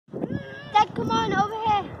come on, over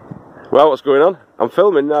here. Well, what's going on? I'm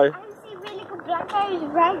filming now. I can see really good blackberries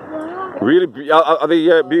right there. Really? Are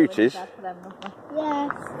they beauties?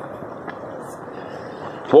 Yes.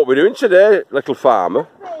 What we're doing today, little farmer?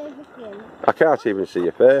 Blackberry picking. I can't even see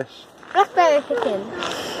your face. Blackberry picking.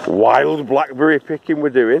 Wild blackberry picking we're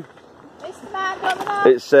doing.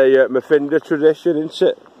 It's a Mafinda tradition, isn't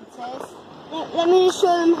it? Let me just show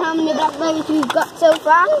them how many blackberries we've got so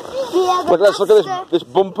far. Let's look at this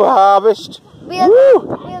bumper harvest. We are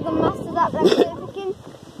the masters at blackberry picking.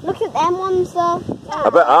 Look at them ones though. I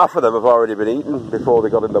bet half of them have already been eaten before they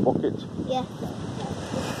got in the bucket. Yeah.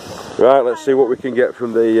 Right, let's see what we can get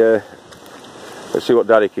from the... let's see what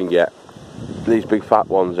Daddy can get. These big fat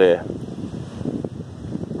ones here.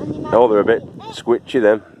 Oh, they're a bit squidgy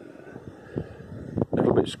then. A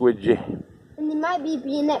little bit squidgy. And they might be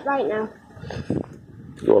being it right now.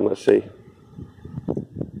 Go on, let's see.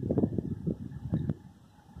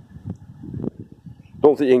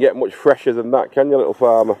 Don't think you can get much fresher than that, can you, little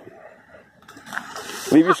farmer?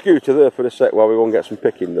 Leave your scooter there for a sec while we go and get some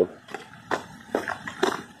picking done.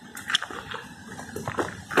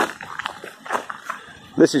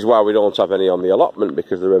 This is why we don't have any on the allotment,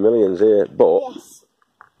 because there are millions here, but... Yes.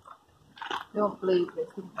 Don't believe this.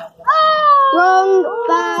 Wrong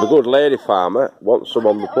bag. The good lady farmer wants some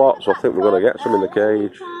on the plot, so I think we're going to get some in the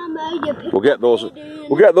cage. We'll get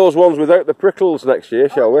those ones without the prickles next year,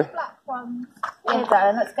 shall we? Black ones. Yeah,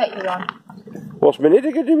 darling, let's get you one. What's Minnie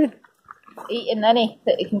Digger doing? Eating any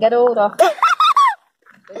that you can get hold of.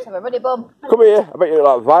 Let's have a runny bum. Come here, I bet you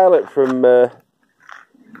look like Violet from...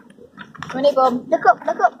 Runny bum. Look up,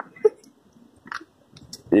 look up.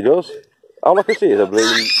 He does. All I can see is a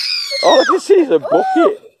bleeding... All I can see is a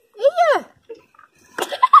bucket. Here.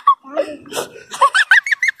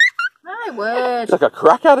 My word. It's like a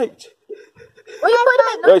crack addict. Well, you put him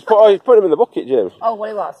in. No, he's put him in the bucket, James. Oh, well,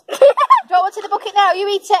 he was. Do you want one to the bucket now? You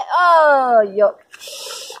eat it. Oh, yuck.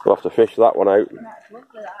 We'll have to fish that one out. That's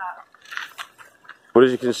lovely, that. But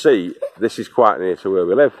as you can see, this is quite near to where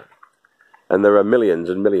we live. And there are millions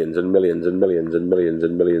and millions and millions and millions and millions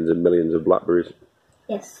and millions and millions of blackberries.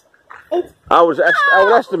 Yes. I would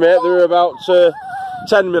estimate there are about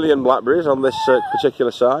 10 million blackberries on this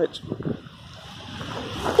particular site.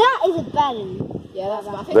 That is a bad one. Yeah, that's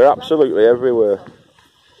massive. They're absolutely everywhere.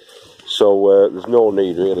 So there's no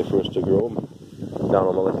need really for us to grow them down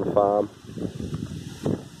on the little farm.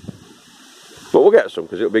 But we'll get some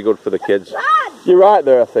because it'll be good for the kids. You're right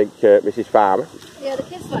there, I think, Mrs. Farmer. Yeah, the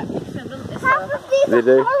kids like picking them, don't they? Half of these They are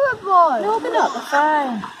do. horrible. No, they're not. They're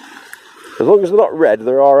fine. As long as they're not red,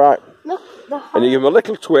 they're all right. Look, the And you give them a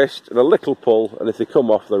little twist and a little pull, and if they come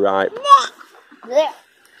off, they're ripe. Yeah.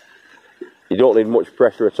 You don't need much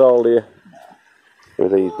pressure at all, do you?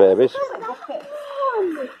 With these babies. Look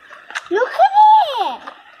at it.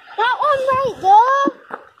 That one right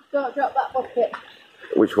there. Don't drop that bucket.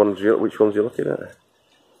 Which ones you looking at?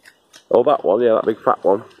 Oh, that one, yeah, that big fat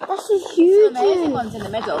one. That's a huge Some amazing one. ones in the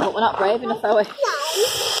middle, but we're not brave enough, are we?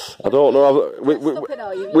 I don't know. Stop it,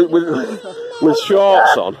 are you? With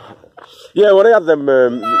shorts on. Yeah, when I had them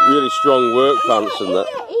really strong work pants and that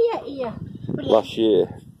Here. last year,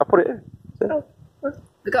 I put it in.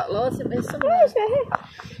 We got loads of this.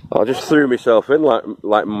 I just threw myself in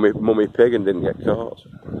like mummy pig and didn't get caught.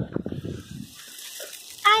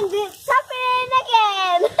 And it's happening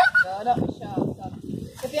again. No, not the shorts on.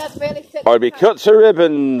 If you had really thick... I'd be cut to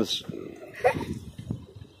ribbons.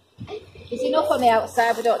 There's enough on the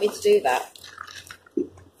outside, we don't need to do that.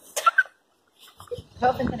 I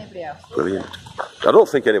don't think anybody else. Brilliant. I don't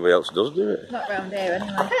think anybody else does do it. Not round here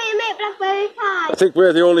anyway. Can you make blackberry pie? I think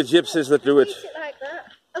we're the only gypsies that do it. Eat it like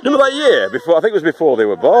that. Remember that year? Before, I think it was before they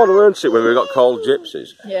were born, weren't it? When we got called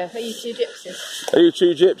gypsies. Yeah, are you two gypsies? Are you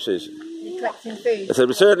two gypsies? You're collecting food. I said,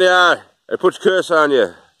 we certainly are. I put a curse on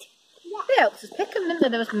you. They helped us pick them, didn't they?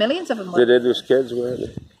 There was millions of them. They did, as kids, weren't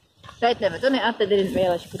they? They'd never done it, had they? They didn't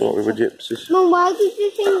realise you could Thought we eat were them. gypsies. Mum, why did you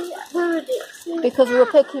think we were gypsies? Because we were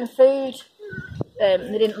picking food. They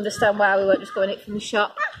didn't understand why we weren't just going it from the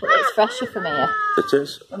shop. But it's fresher from here. It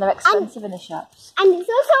is. And they're expensive in the shops. And it's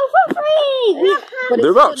also for free. But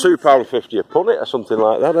They're it's about fun. £2.50 a punnet or something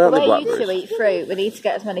like that, aren't The they, way you two blackberries? eat fruit, we need to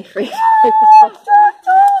get as many fruit as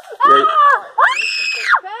Yeah.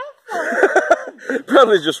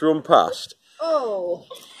 Bradley's just run past, Oh.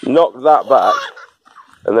 knocked that back,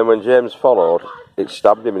 and then when James followed, it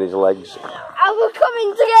stabbed him in his legs. I was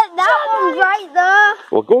coming to get that one right there.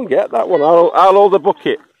 Well, go and get that one. I'll hold the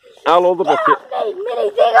bucket. I'll hold the bucket. Mini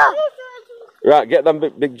digger. Right, get them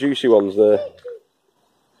big juicy ones there.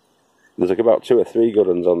 There's like about 2 or 3 good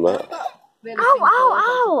ones on that. Really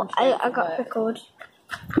Ow. I got pickled.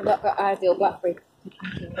 We've not got ideal blackberry.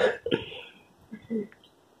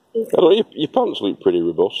 pants look pretty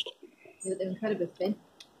robust. Yeah, they're incredibly thin.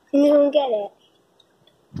 You don't get it.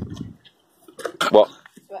 What?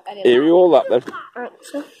 Here, you all that then?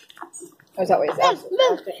 Actually. Oh, is that what it says?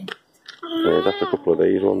 Yeah, there's a couple of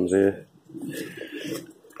these ones here.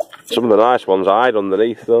 Some of the nice ones hide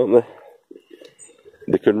underneath, don't they?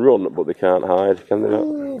 They can run, but they can't hide, can they not?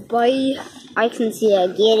 Oh boy, I can see a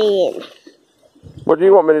Gideon. What do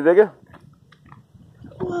you want, Mini Digger?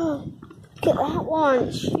 Whoa, look at that one.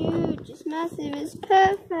 It's huge, it's massive, it's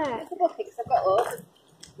perfect. I've got loads.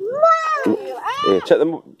 Wow! Yeah, take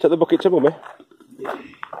the bucket to Mummy.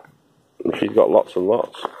 She's got lots and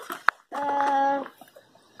lots.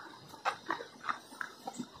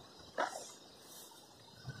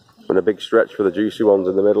 And a big stretch for the juicy ones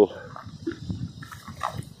in the middle.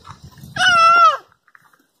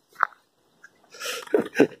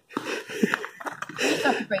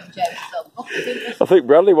 I think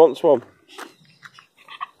Bradley wants one.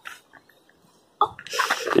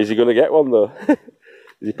 Is he going to get one though?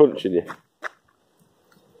 Is he punching you?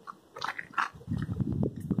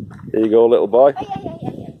 Here you go, little boy. Yeah.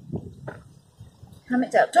 Calm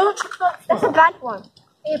it down. Don't you come That's a bad one.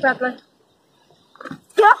 Here, Bradley.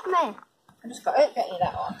 Get off me. I just got it, getting you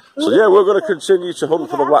that one. So yeah, we're going to continue to hunt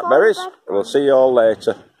for the blackberries, and we'll see you all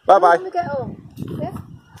later. Bye bye. When we get home. Yeah.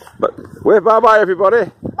 Bye bye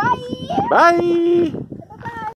everybody. Bye. Bye.